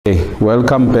Okay,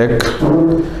 welcome back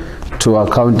to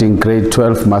Accounting Grade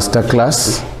 12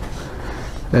 Masterclass.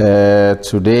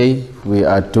 Today we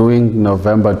are doing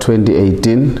November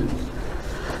 2018,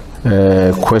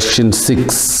 question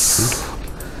 6.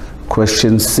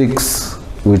 Question 6,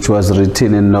 which was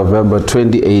written in November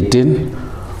 2018,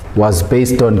 was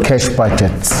based on cash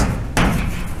budgets.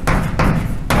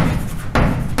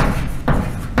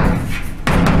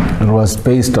 It was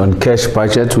based on cash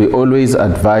budget. We always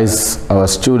advise our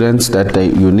students that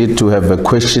you need to have a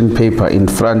question paper in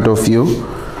front of you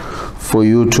for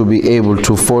you to be able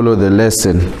to follow the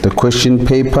lesson. The question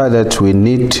paper that we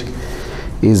need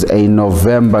is a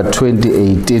November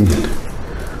 2018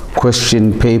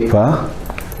 question paper,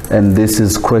 and this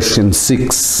is question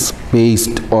 6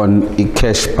 based on a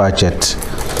cash budget.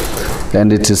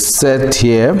 And it is said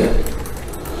here,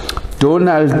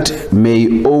 Donald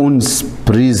May owns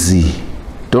Breezy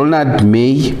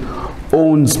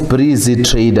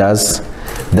traders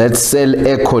that sell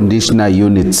air conditioner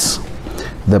units.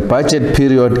 The budget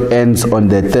period ends on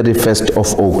the 31st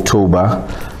of October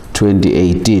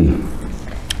 2018.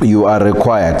 You are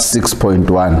required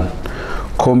 6.1.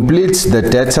 Complete the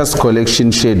debtors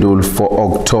collection schedule for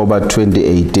October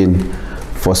 2018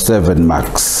 for 7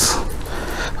 marks.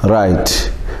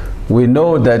 Right. We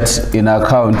know that in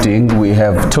accounting we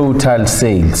have total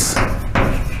sales,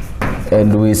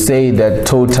 and we say that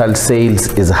total sales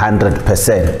is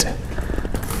 100%.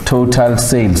 Total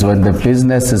sales, when the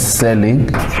business is selling,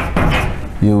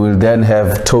 you will then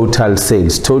have total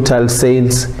sales. Total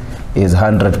sales is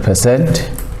 100%,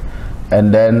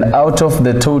 and then out of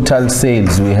the total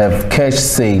sales we have cash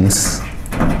sales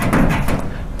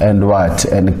and what?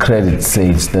 And credit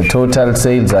sales. The total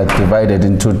sales are divided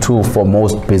into 2 for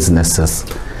most businesses.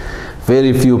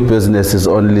 Very few businesses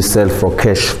only sell for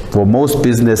cash. For most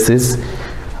businesses,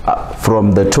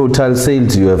 from the total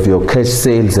sales, you have your cash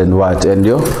sales and what? And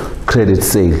your credit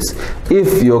sales.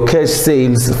 If your cash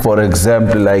sales, for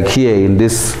example, like here in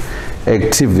this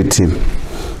activity,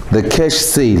 the cash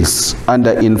sales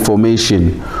under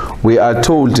information, we are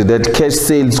told that cash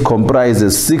sales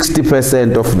comprises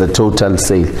 60% of the total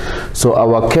sale. So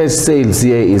our cash sales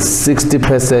here is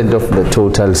 60% of the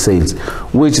total sales,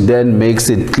 which then makes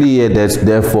it clear that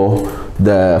therefore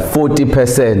the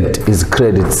 40% is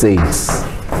credit sales.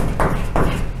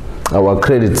 Our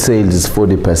credit sales is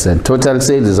 40%. Total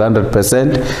sales is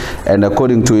 100%, and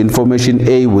according to information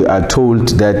A, we are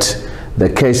told that the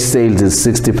cash sales is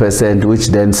 60%, which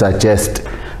then suggests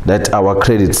that our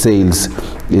credit sales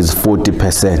is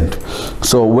 40%.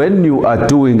 So when you are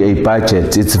doing a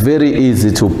budget, it's very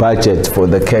easy to budget for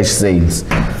the cash sales,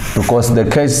 because the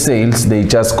cash sales, they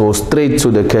just go straight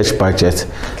to the cash budget,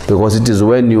 because it is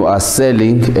when you are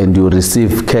selling and you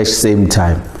receive cash same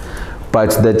time.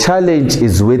 But the challenge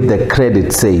is with the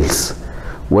credit sales.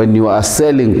 When you are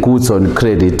selling goods on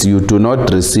credit, you do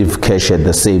not receive cash at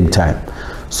the same time.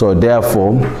 So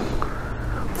therefore,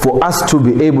 for us to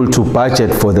be able to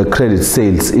budget for the credit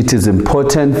sales, it is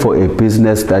important for a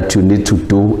business that you need to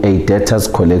do a debtors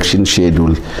collection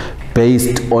schedule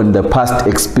based on the past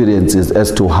experiences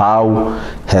as to how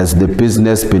has the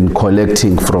business been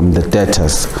collecting from the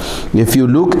debtors. If you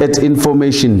look at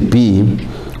information B,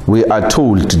 we are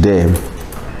told there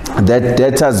that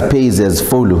debtors pays as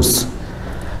follows.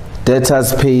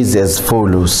 Debtors pays as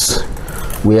follows.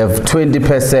 We have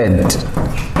 20%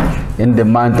 in the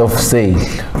month of sale.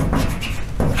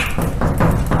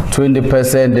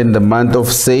 20% in the month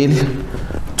of sale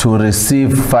to receive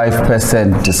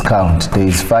 5% discount. There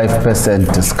is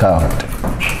 5% discount.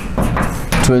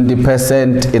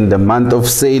 20% in the month of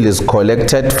sale is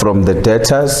collected from the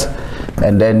debtors,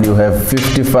 and then you have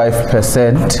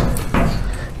 55%,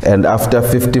 and after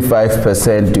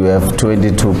 55% you have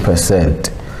 22%.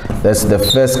 That's the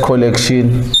first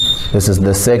collection, this is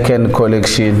the second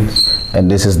collection, and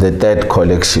this is the third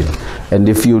collection. And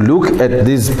if you look at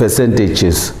these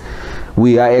percentages,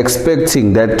 we are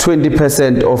expecting that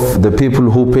 20% of the people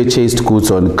who purchased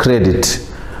goods on credit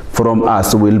from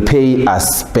us will pay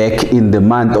us back in the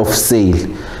month of sale,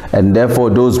 and therefore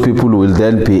those people will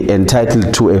then be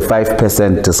entitled to a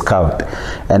 5% discount,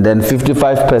 and then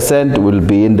 55% will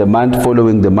be in the month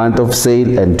following the month of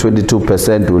sale, and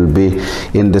 22% will be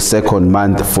in the second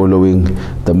month following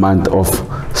the month of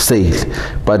sale.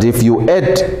 But if you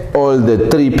add all the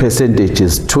 3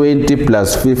 percentages, 20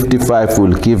 plus 55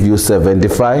 will give you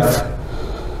 75,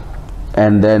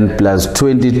 and then plus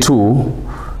 22,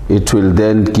 it will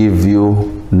then give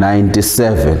you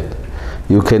 97.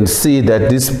 You can see that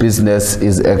this business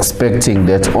is expecting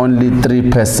that only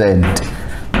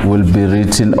 3% will be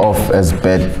written off as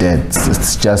bad debts.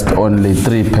 It's just only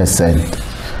 3%.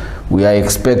 we are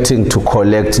expecting to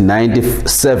collect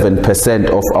 97%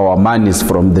 of our monies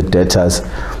from the debtors,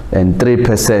 and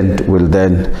 3% will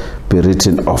then be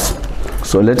written off.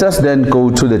 So let us then go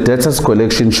to the debtors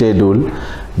collection schedule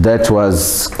that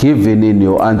was given in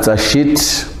your answer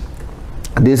sheet.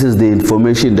 This is the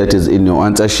information that is in your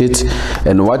answer sheet,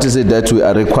 and what is it that we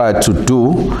are required to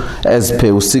do as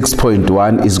per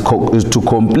 6.1 is to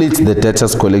complete the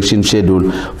debtors collection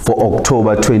schedule for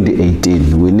October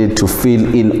 2018. We need to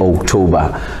fill in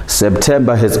October.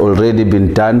 September has already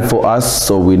been done for us,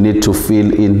 so we need to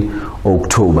fill in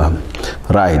October.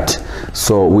 Right,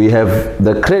 so we have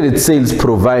the credit sales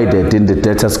provided in the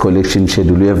debtors collection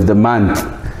schedule. We have the month.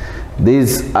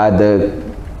 These are the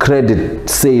credit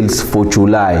sales for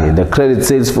July. The credit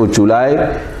sales for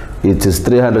July, it is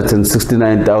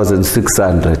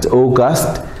 369,600.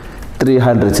 August,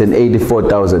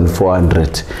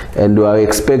 384,400. And we are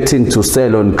expecting to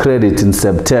sell on credit in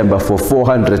September for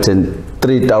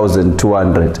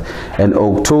 403,200. And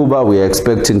October, we are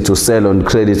expecting to sell on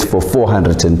credit for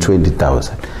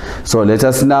 420,000. So let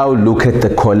us now look at the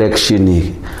collection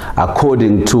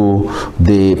according to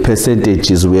the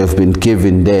percentages we have been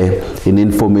given there in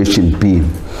information B.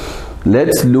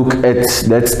 Let's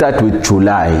start with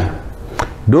July.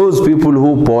 Those people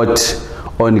who bought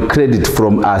on credit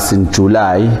from us in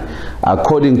July,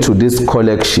 according to this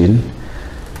collection,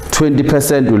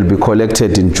 20% will be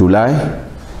collected in July,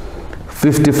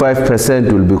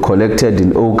 55% will be collected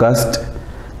in August,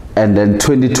 and then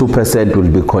 22% will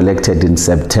be collected in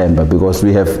September, because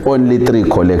we have only 3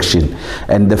 collections,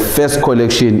 and the first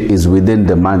collection is within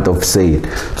the month of sale.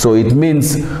 So it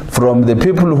means from the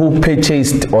people who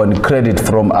purchased on credit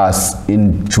from us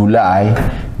in July,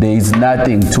 there is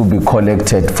nothing to be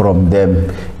collected from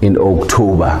them in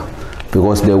October,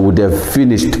 because they would have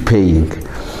finished paying,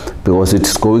 because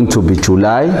it's going to be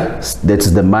July,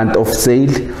 that's the month of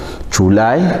sale,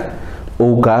 July,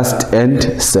 August and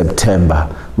September.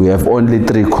 We have only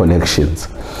 3 collections.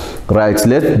 Right,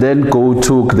 let's then go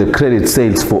to the credit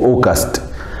sales for August.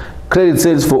 Credit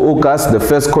sales for August, the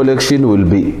first collection will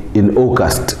be in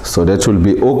August. So that will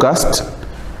be August.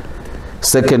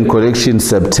 Second collection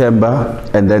September,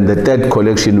 and then the third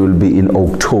collection will be in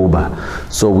October.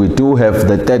 So we do have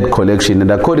the third collection,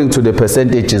 and according to the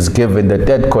percentages given, the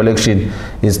third collection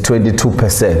is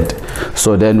 22%.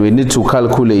 So then we need to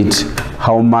calculate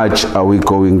how much are we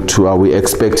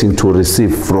expecting to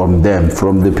receive from them,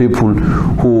 from the people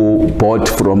who bought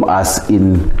from us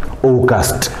in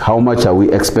August. How much are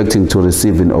we expecting to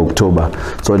receive in October?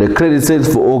 So the credit sales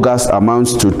for August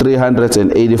amounts to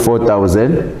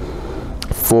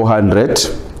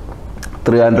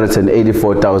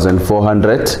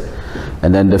 384,400,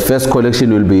 and then the first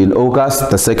collection will be in August,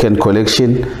 the second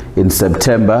collection in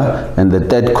September, and the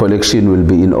third collection will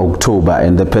be in October,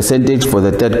 and the percentage for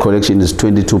the third collection is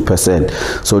 22%.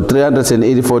 So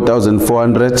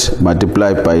 384,400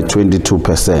 multiplied by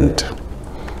 22%.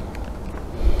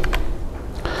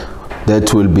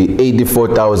 That will be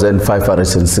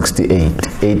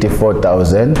 84,568.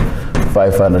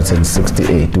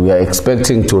 84,568. We are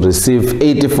expecting to receive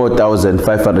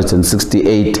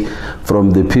 84,568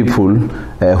 from the people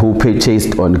who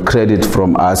purchased on credit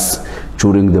from us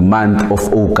during the month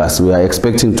of August. We are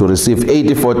expecting to receive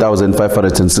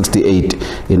 84,568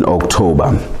 in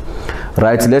October.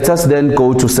 Right, let us then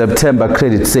go to September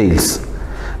credit sales.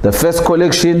 The first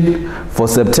collection for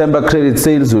September credit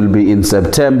sales will be in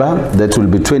September, that will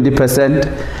be 20%,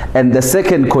 and the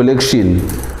second collection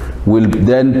will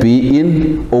then be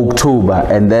in October,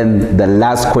 and then the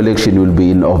last collection will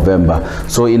be in November.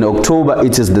 So in October,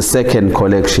 it is the second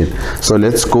collection. So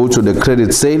let's go to the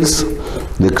credit sales.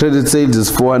 The credit sales is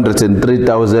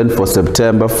 403,000 for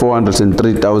September,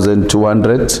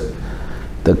 403,200.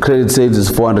 The credit sales is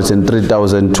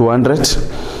 403,200.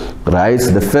 Right,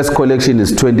 the first collection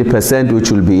is 20%, which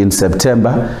will be in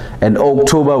September, and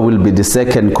October will be the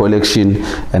second collection,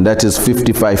 and that is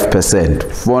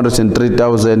 55%.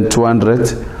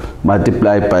 403,200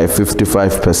 multiplied by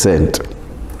 55%.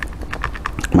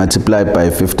 Multiplied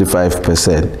by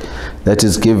 55%. That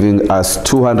is giving us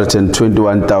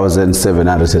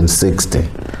 221,760.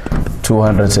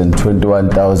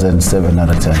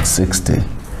 221,760.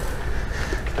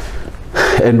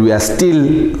 And we are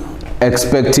still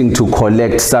expecting to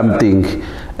collect something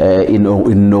in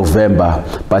November,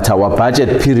 but our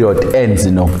budget period ends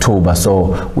in October,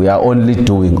 so we are only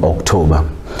doing October.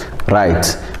 Right,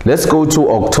 let's go to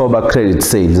October credit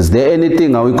sales. Is there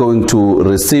anything are we going to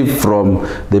receive from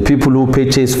the people who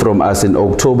purchased from us in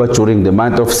October during the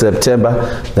month of September?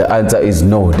 The answer is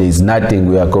no. There is nothing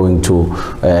we are going to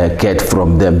get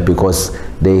from them, because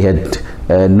they had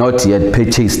not yet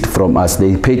purchased from us.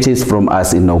 They purchased from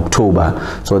us in October.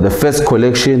 So the first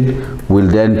collection will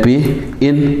then be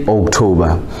in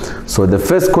October. So the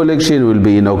first collection will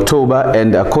be in October,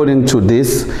 and according to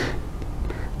this,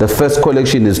 the first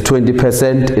collection is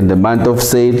 20% in the month of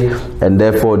sale, and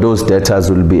therefore those debtors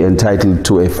will be entitled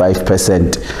to a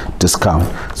 5% discount.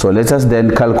 So let us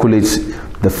then calculate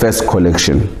the first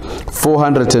collection.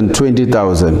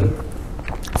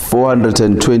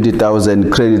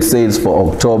 420,000 credit sales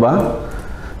for October,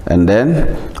 and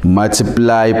then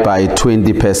multiply by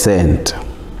 20%.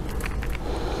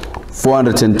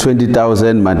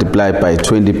 420,000 multiplied by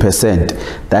 20%,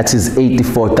 that is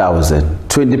 84,000.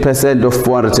 20% of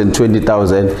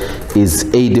 420,000 is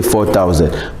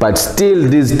 84,000. But still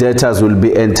these debtors will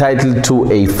be entitled to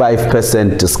a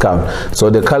 5% discount. So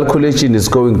the calculation is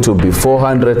going to be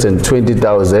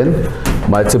 420,000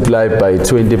 multiplied by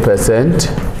 20%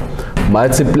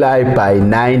 multiplied by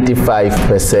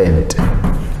 95%.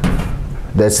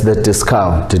 That's the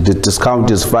discount. The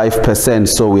discount is 5%,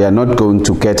 so we are not going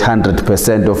to get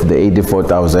 100% of the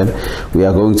 84,000. We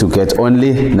are going to get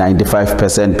only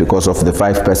 95% because of the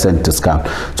 5% discount.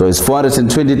 So it's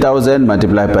 420,000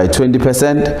 multiplied by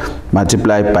 20%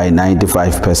 multiplied by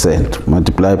 95%.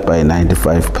 Multiplied by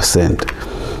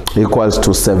 95% equals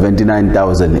to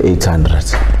 79,800.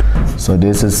 So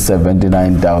this is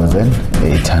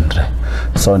 79,800.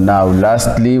 So now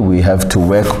lastly, we have to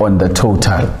work on the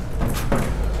total.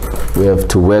 We have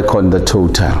to work on the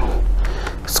total.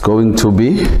 It's going to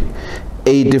be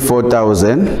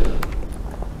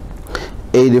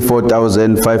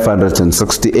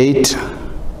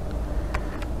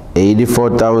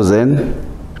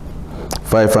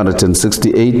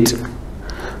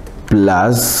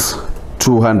plus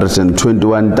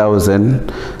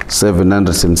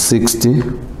 221,760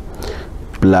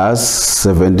 plus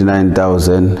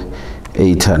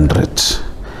 79,800.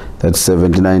 That's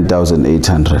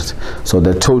 79,800. So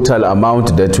the total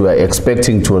amount that we are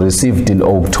expecting to receive in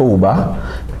October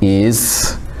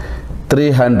is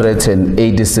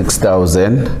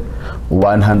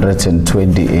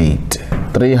 386,128.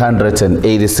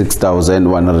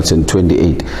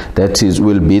 386,128. That is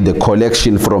will be the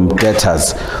collection from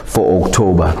debtors for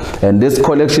October, and this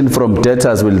collection from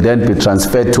debtors will then be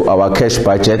transferred to our cash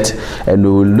budget, and we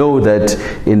will know that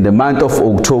in the month of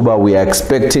October we are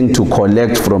expecting to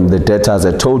collect from the debtors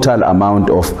a total amount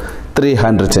of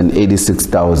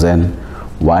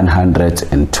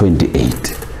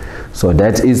 386,128. So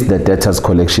that is the debtors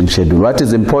collection schedule. What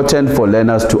is important for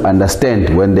learners to understand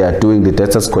when they are doing the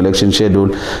debtors collection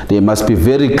schedule, they must be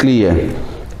very clear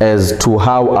as to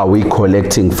how are we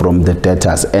collecting from the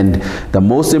debtors, and the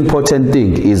most important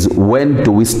thing is when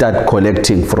do we start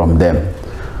collecting from them.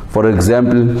 For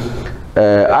example,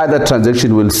 other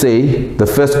transaction will say the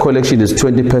first collection is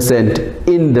 20%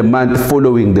 in the month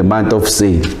following the month of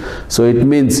sale. So it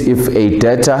means if a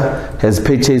debtor has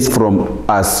purchased from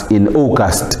us in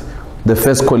August, the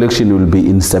first collection will be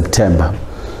in September.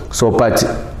 So, but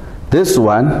this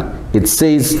one, it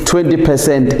says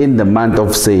 20% in the month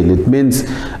of sale. It means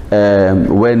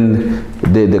when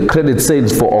the credit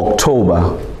sales for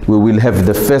October, we will have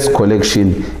the first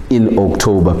collection in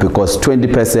October because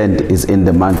 20% is in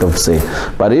the month of sale.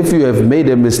 But if you have made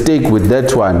a mistake with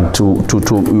that one,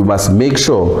 you must make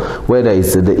sure whether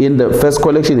it's in the first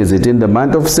collection, is it in the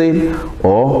month of sale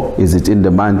or is it in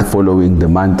the month following the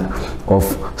month of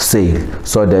sale,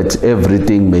 so that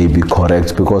everything may be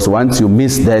correct, because once you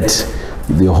miss that,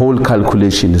 the whole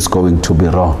calculation is going to be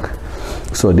wrong.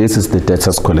 So this is the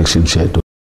debtors collection schedule.